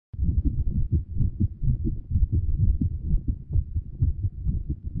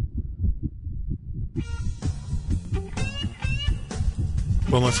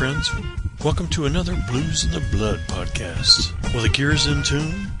Well, my friends, welcome to another Blues in the Blood podcast. Well, the gear's in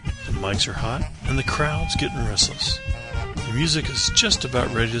tune, the mics are hot, and the crowd's getting restless. The music is just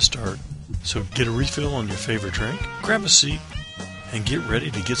about ready to start, so get a refill on your favorite drink, grab a seat, and get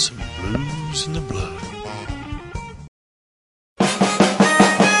ready to get some Blues in the Blood.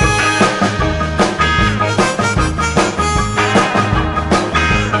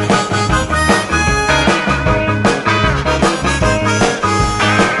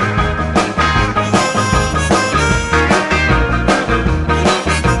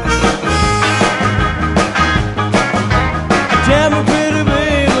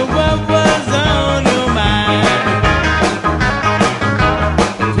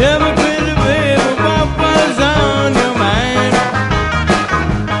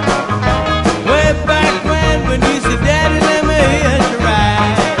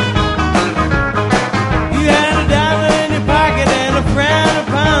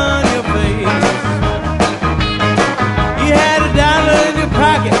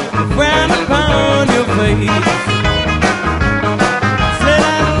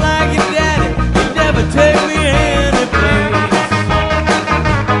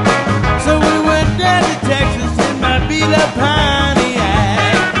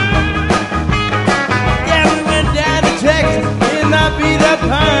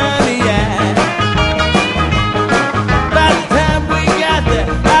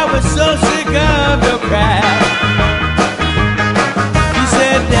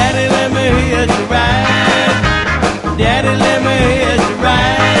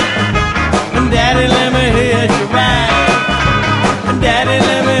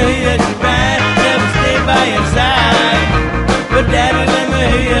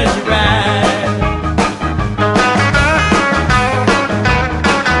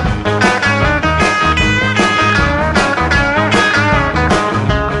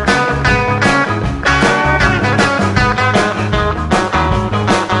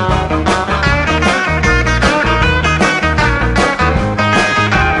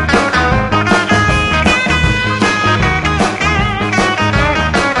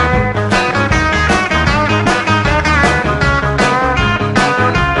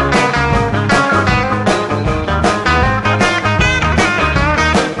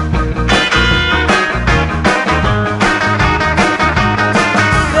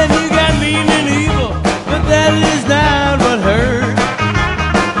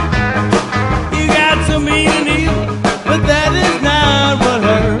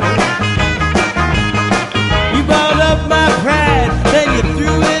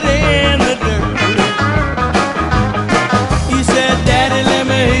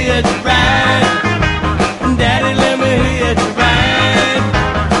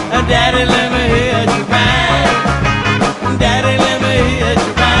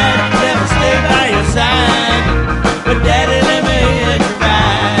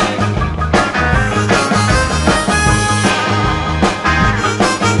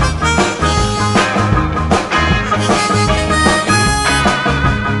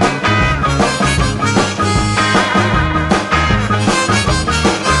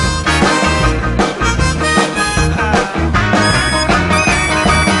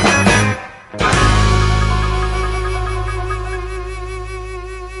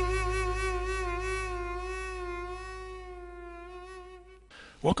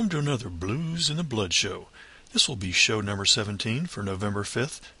 Welcome to another Blues in the Blood show. This will be show number 17 for November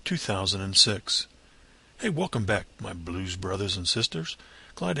 5th, 2006. Hey, welcome back, my blues brothers and sisters.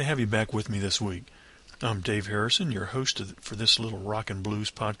 Glad to have you back with me this week. I'm Dave Harrison, your host for this little rock and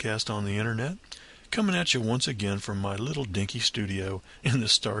blues podcast on the internet, coming at you once again from my little dinky studio in the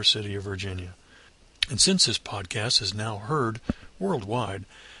Star City of Virginia. And since this podcast is now heard worldwide,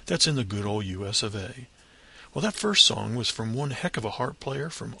 that's in the good old US of A. Well, that first song was from one heck of a harp player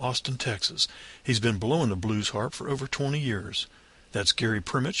from Austin, Texas. He's been blowing the blues harp for over 20 years. That's Gary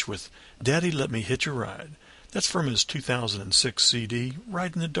Primich with Daddy Let Me Hitch A Ride. That's from his 2006 CD,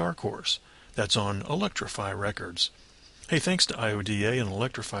 Riding the Dark Horse. That's on Electrify Records. Hey, thanks to IODA and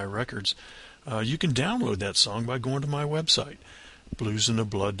Electrify Records, you can download that song by going to my website,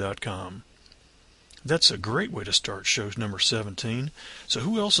 BluzNdaBlood.com. That's a great way to start show number 17. So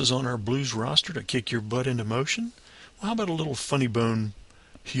who else is on our blues roster to kick your butt into motion? Well, how about a little funny bone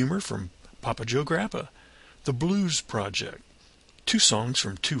humor from Papa Joe Grappa? The Blues Project. 2 songs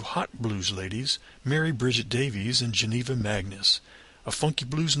from 2 hot blues ladies, Mary Bridget Davies and Geneva Magnus. A funky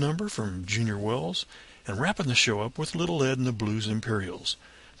blues number from Junior Wells, and wrapping the show up with Little Ed and the Blues Imperials.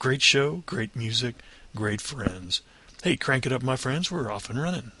 Great show, great music, great friends. Hey, crank it up, my friends. We're off and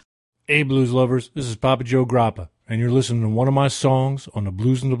running. Hey, blues lovers, this is Papa Joe Grappa, and you're listening to one of my songs on the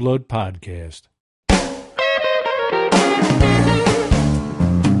Blues and the Blood podcast.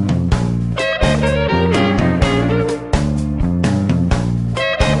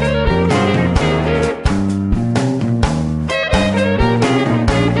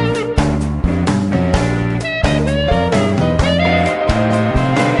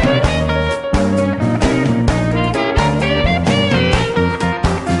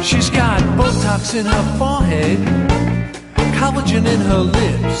 In her forehead, collagen in her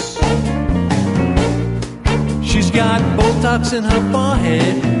lips. She's got Botox in her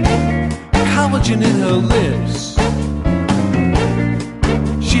forehead, collagen in her lips.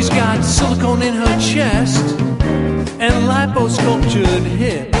 She's got silicone in her chest and liposculptured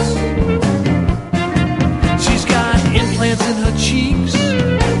hips. She's got implants in her cheeks.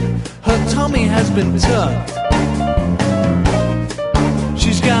 Her tummy has been tucked.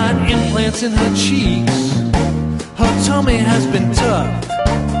 She's got implants in her cheeks. Her tummy has been tucked.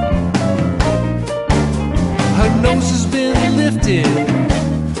 Her nose has been lifted.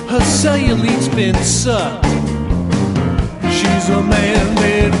 Her cellulites been sucked. She's a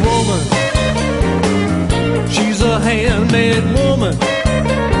man-made woman. She's a handmade woman.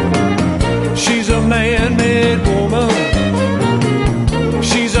 She's a man-made woman.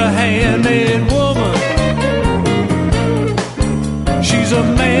 She's a handmade woman. She's a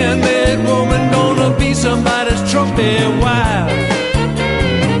man-made woman, gonna be somebody's trophy wife.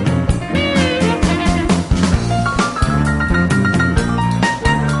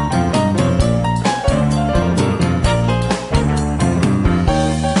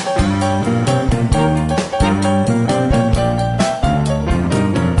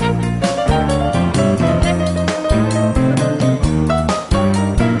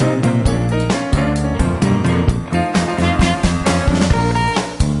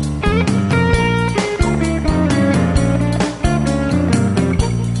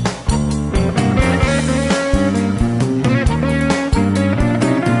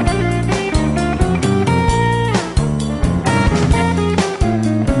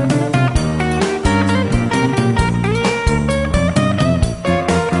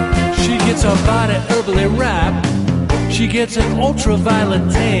 She gets an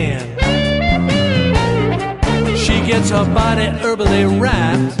ultraviolet tan. She gets her body herbally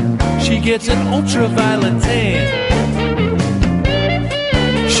wrapped. She gets an ultraviolet tan.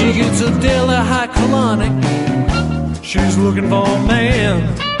 She gets a daily high colonic. She's looking for a man.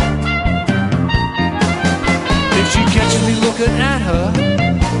 If she catches me looking at her,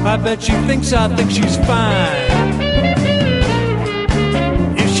 I bet she thinks I think she's fine.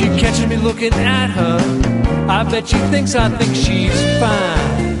 If she catches me looking at her, I bet she thinks I think she's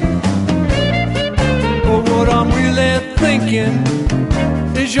fine. But what I'm really thinking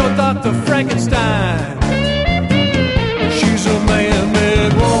is your Dr. Frankenstein. She's a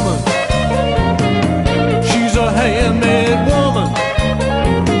man-made woman. She's a handmade woman.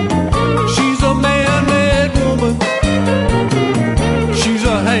 She's a man-made woman. She's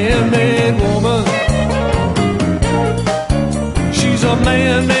a handmade woman. She's a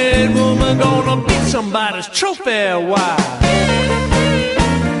man-made woman, gonna be somebody's trophy wife.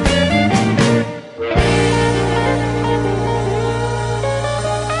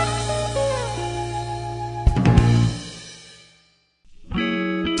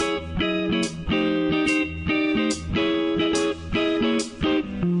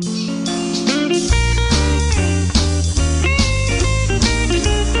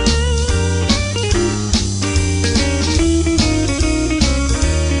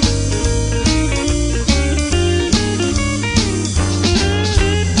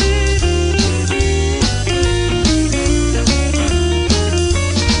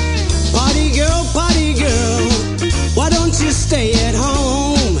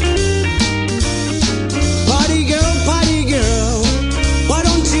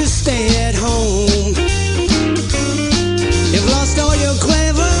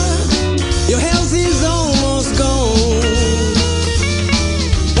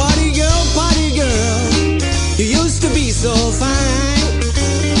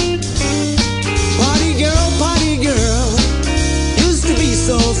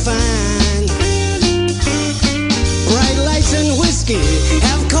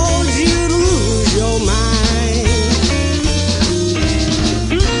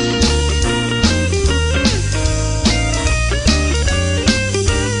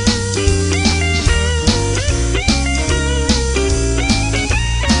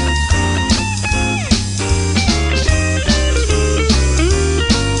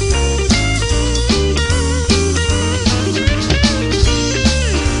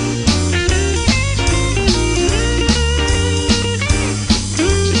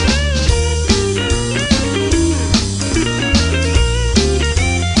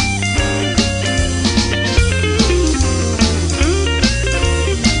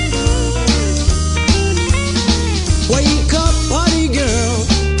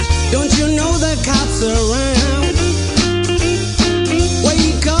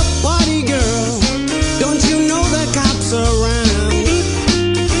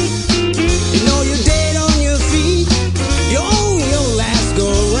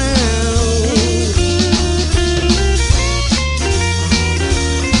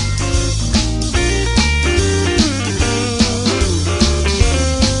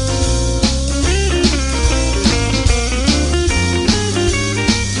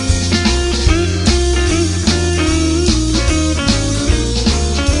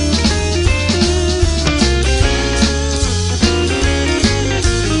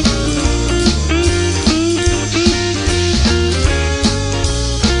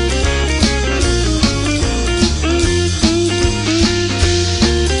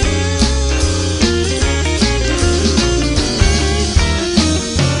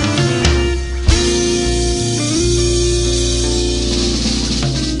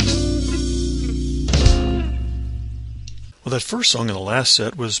 first song in the last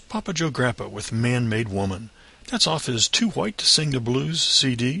set was Papa Joe Grappa with Man-Made Woman. That's off his Too White to Sing the Blues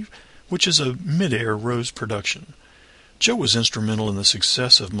CD, which is a mid-air Rose production. Joe was instrumental in the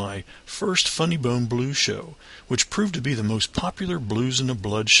success of my first Funny Bone Blues show, which proved to be the most popular Blues in the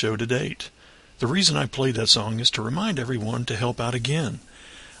Blood show to date. The reason I played that song is to remind everyone to help out again.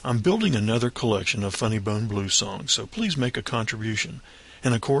 I'm building another collection of Funny Bone Blues songs, so please make a contribution.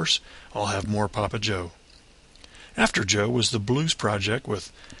 And of course, I'll have more Papa Joe. After Joe was the Blues Project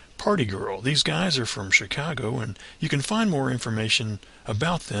with Party Girl. These guys are from Chicago, and you can find more information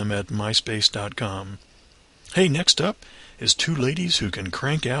about them at myspace.com. Hey, next up is two ladies who can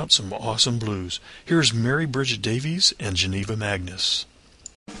crank out some awesome blues. Here's Mary Bridget Davies and Geneva Magnus.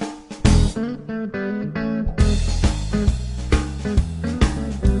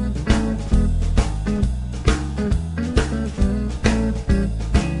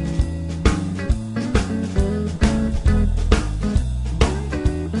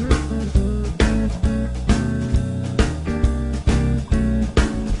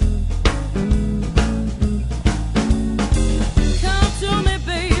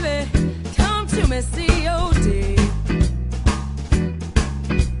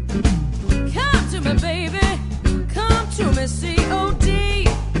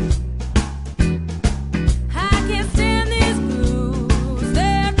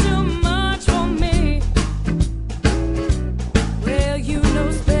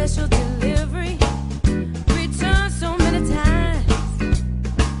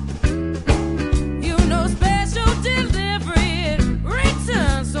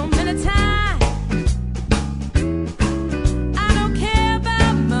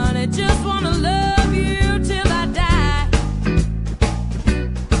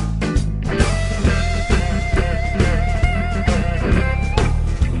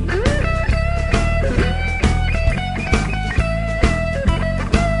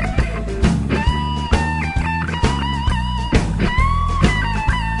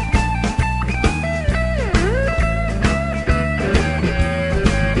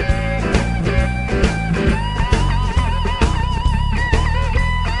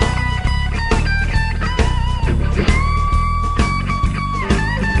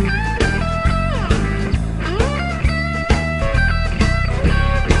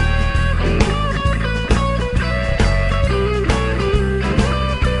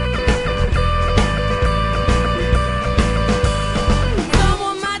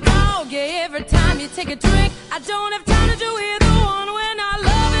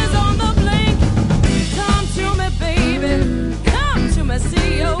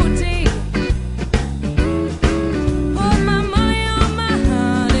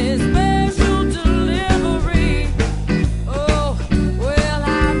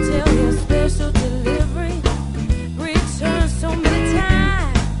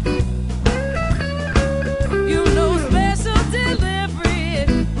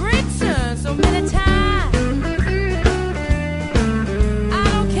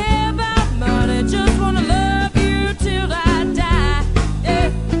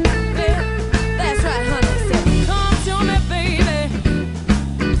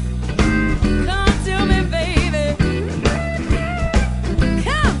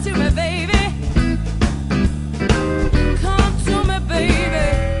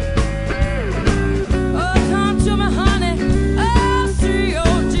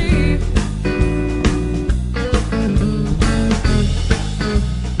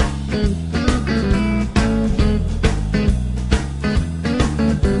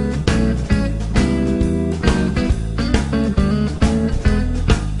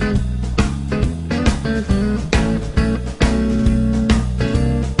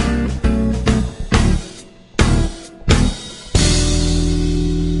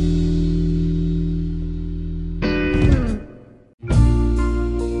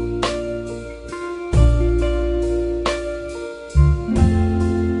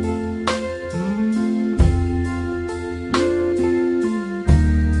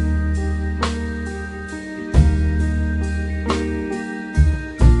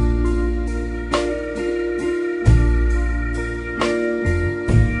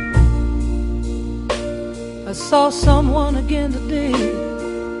 saw someone again today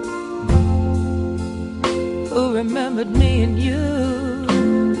who remembered me and you.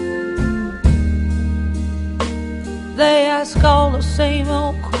 They ask all the same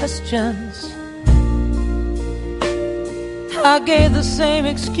old questions. I gave the same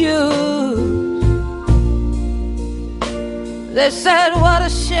excuse. They said, what a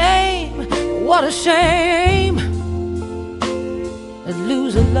shame, what a shame to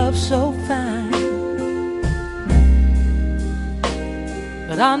lose a love so fine.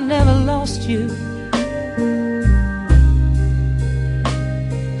 but I never lost you.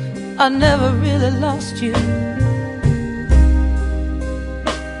 I never really lost you.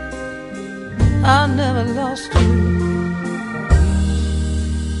 I never lost you.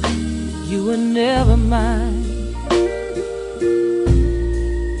 You were never mine.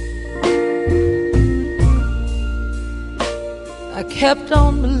 I kept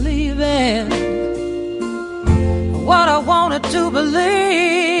on believing what I wanted to believe.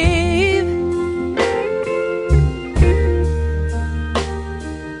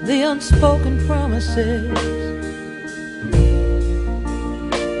 The unspoken promises,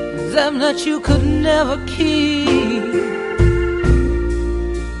 them that you could never keep.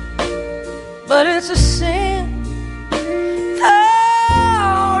 But it's a sin,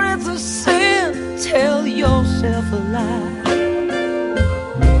 oh, it's a sin. Tell yourself a lie.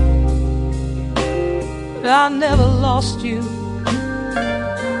 I never lost you.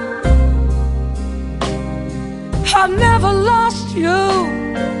 I never lost you.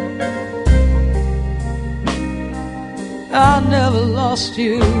 I never lost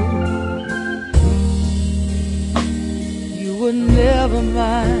you. You were never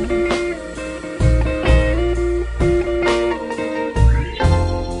mine.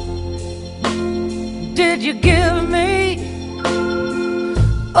 Did you give me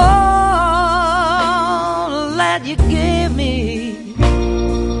all that you gave me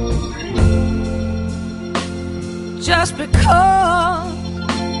just because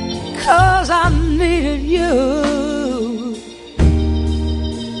I needed you?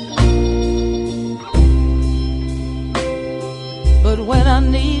 But when I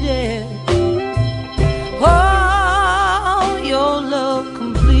needed your love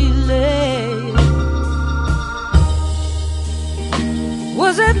completely,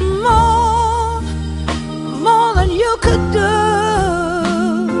 was it more than you could do?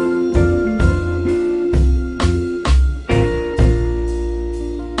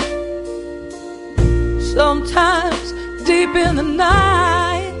 Sometimes deep in the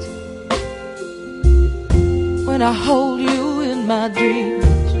night, when I hold you in my dreams,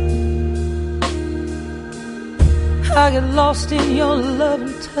 I get lost in your love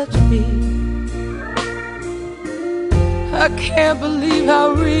and touch me. I can't believe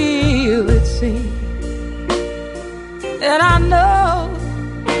how real it seems. And I know,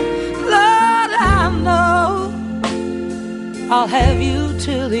 Lord, I know I'll have you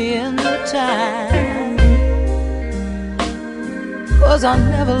till the end of time. 'Cause I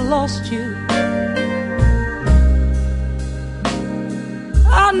never lost you.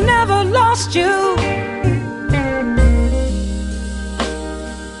 I never lost you.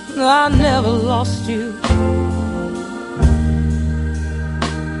 I never lost you.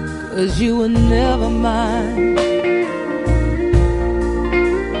 'Cause you were never mine.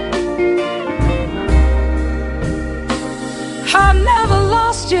 I never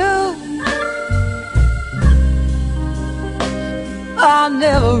lost you. I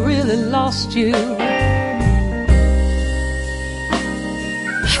never really lost you.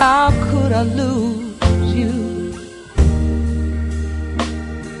 How could I lose you?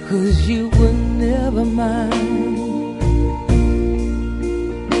 'Cause you were never mine.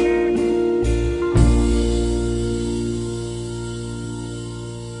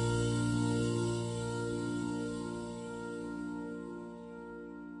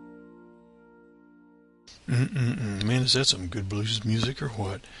 Man, is that some good blues music or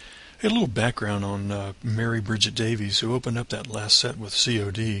what? Hey, a little background on Mary Bridget Davies, who opened up that last set with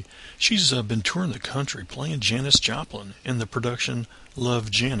COD. She's been touring the country playing Janis Joplin in the production Love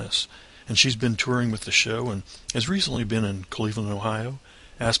Janis. And she's been touring with the show and has recently been in Cleveland, Ohio,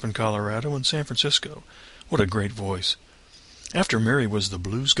 Aspen, Colorado, and San Francisco. What a great voice. After Mary was the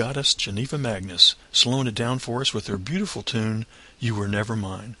blues goddess Geneva Magnus, slowing it down for us with her beautiful tune, You Were Never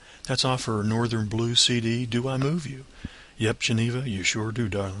Mine. That's off her Northern Blues CD, Do I Move You? Yep, Geneva, you sure do,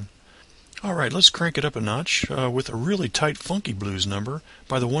 darling. All right, let's crank it up a notch with a really tight, funky blues number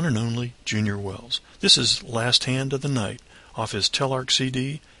by the one and only Junior Wells. This is Last Hand of the Night off his Telarc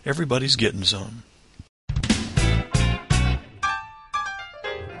CD, Everybody's Getting Some.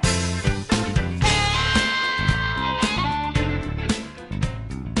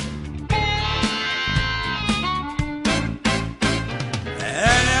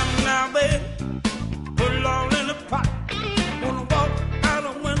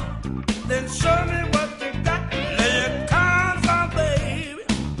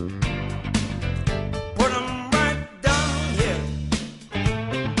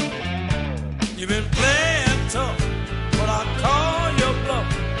 You've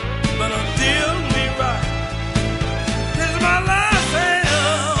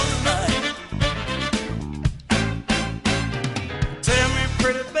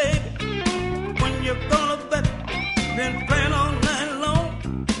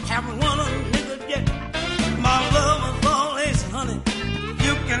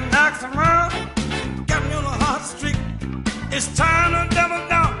knocks around, got me on a hot streak. It's time to double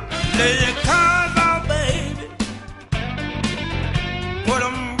down. Lay your cards out, baby. Put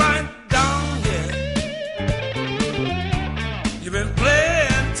them right down here. You've been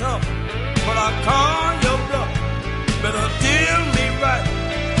playing tough, but I call your bluff. Better deal me right.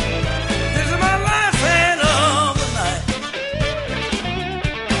 This is my last hand of the night.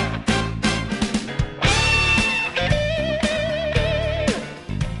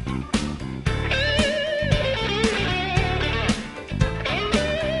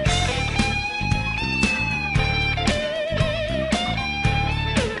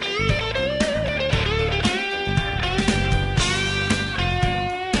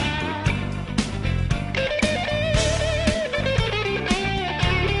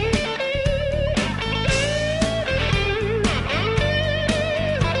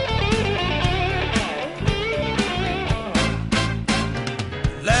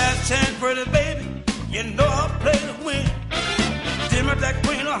 Pretty baby, you know I play to win. Give me that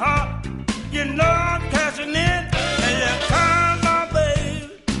queen of heart, you know I'm cashing in. And you come on,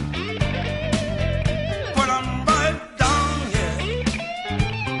 baby, but I'm right down here.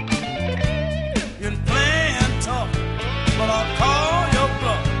 You're playing tough, but I'll call your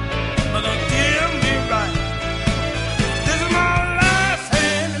bluff. But don't give me right. This is my last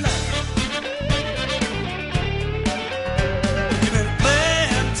hand tonight. You've been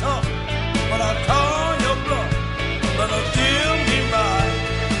playing tough, but I call your bluff, but don't deal me right.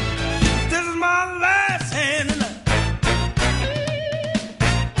 This is my last hand tonight.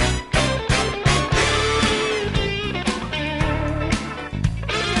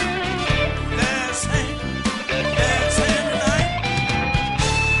 Last hand tonight. Last hand tonight.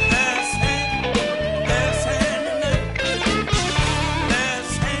 Last hand tonight. Last hand tonight.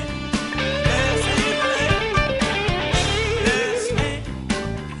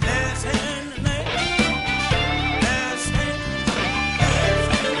 Last hand tonight. Last hand tonight. Last hand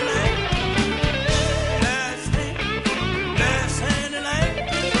tonight. Last hand tonight. Last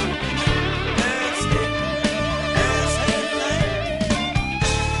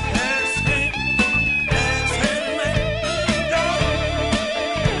hand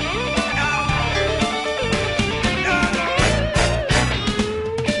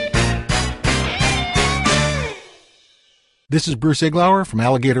This is Bruce Iglauer from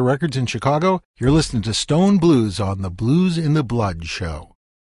Alligator Records in Chicago. You're listening to Stone Blues on the Blues in the Blood show.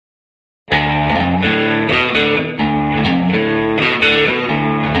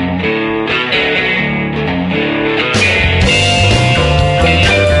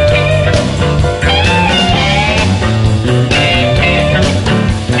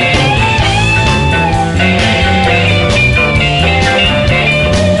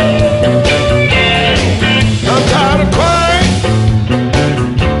 I'm tired of crying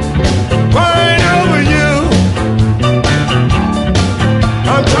over you.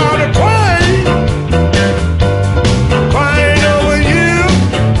 I'm tired of crying over you.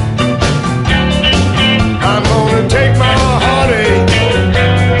 I'm gonna take my heartache,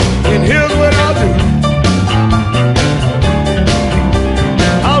 and here's what I'll do.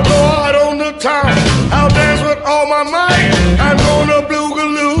 I'll go out on the town, I'll dance with all my might. I'm gonna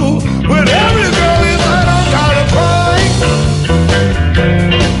boogaloo with every girl inside. I'm tired of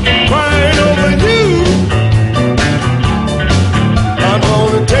crying over you. I'm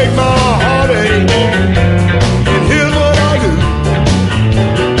gonna take my heartache, and here's what I'll do.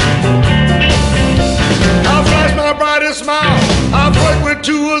 I'll flash my brightest smile, I'll flirt with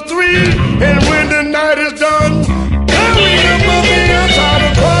 2 or 3, and when the night is done, carry the movie. I'm tired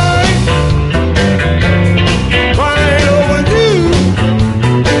of crying over you.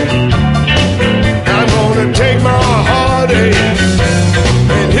 I'm gonna take my heartache,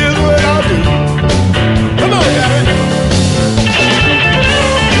 and here's what I'll do. Come on, Gary.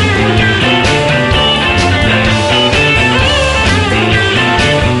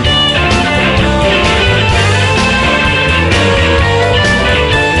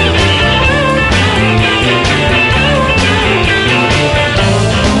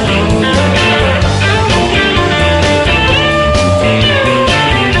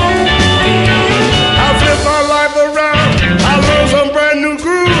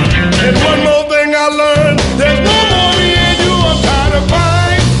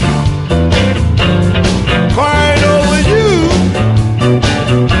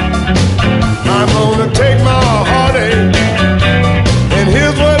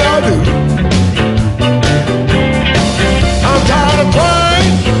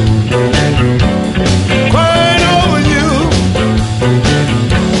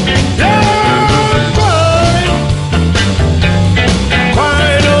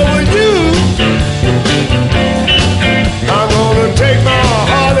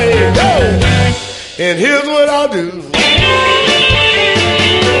 And here's what I'll do.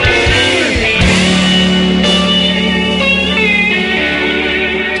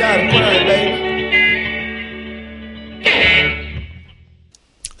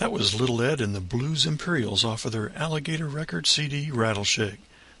 That was Little Ed and the Blues Imperials off of their Alligator Records CD, Rattleshake.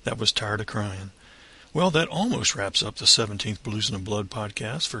 That was Tired of Cryin'. Well, that almost wraps up the 17th Blues in the Blood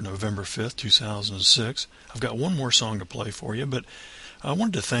podcast for November 5th, 2006. I've got one more song to play for you, but I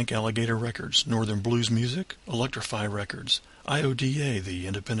wanted to thank Alligator Records, Northern Blues Music, Electrify Records, IODA, the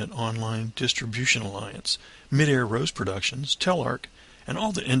Independent Online Distribution Alliance, Midair Rose Productions, Telarc, and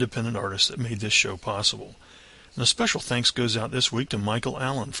all the independent artists that made this show possible. And a special thanks goes out this week to Michael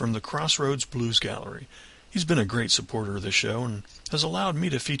Allen from the Crossroads Blues Gallery. He's been a great supporter of the show and has allowed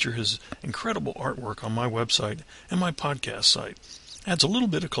me to feature his incredible artwork on my website and my podcast site. Adds a little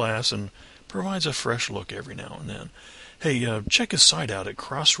bit of class and provides a fresh look every now and then. Hey, check his site out at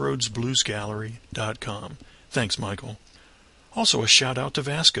crossroadsbluesgallery.com. Thanks, Michael. Also a shout out to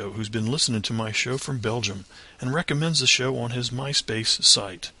Vasco, who's been listening to my show from Belgium and recommends the show on his MySpace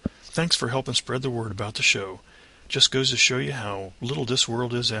site. Thanks for helping spread the word about the show. Just goes to show you how little this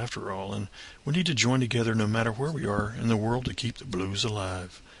world is after all, and we need to join together no matter where we are in the world to keep the blues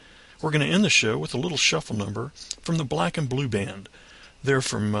alive. We're going to end the show with a little shuffle number from the Black and Blue Band. They're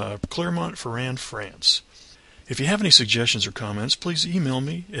from Clermont-Ferrand, France. If you have any suggestions or comments, please email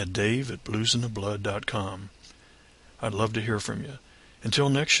me at dave@BluzNdaBlood.com. I'd love to hear from you. Until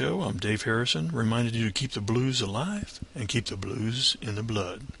next show, I'm Dave Harrison, reminding you to keep the blues alive and keep the blues in the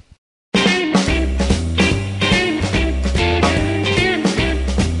blood.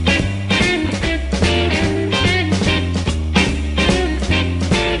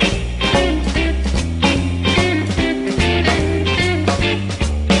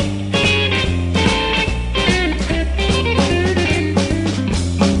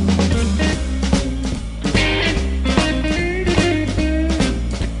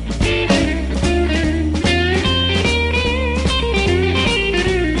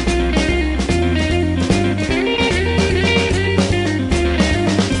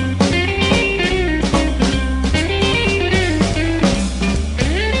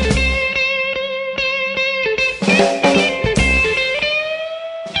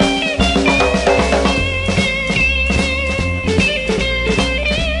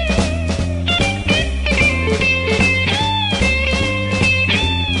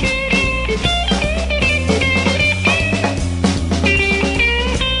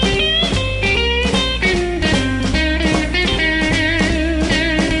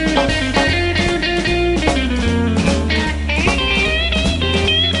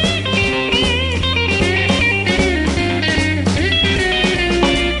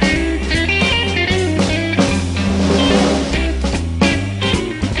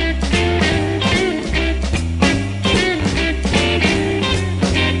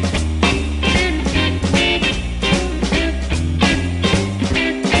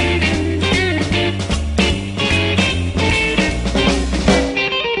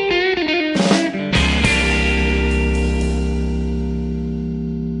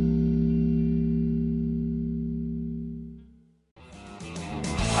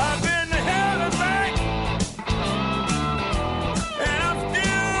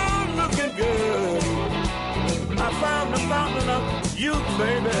 Youth,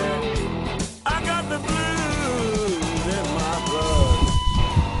 baby.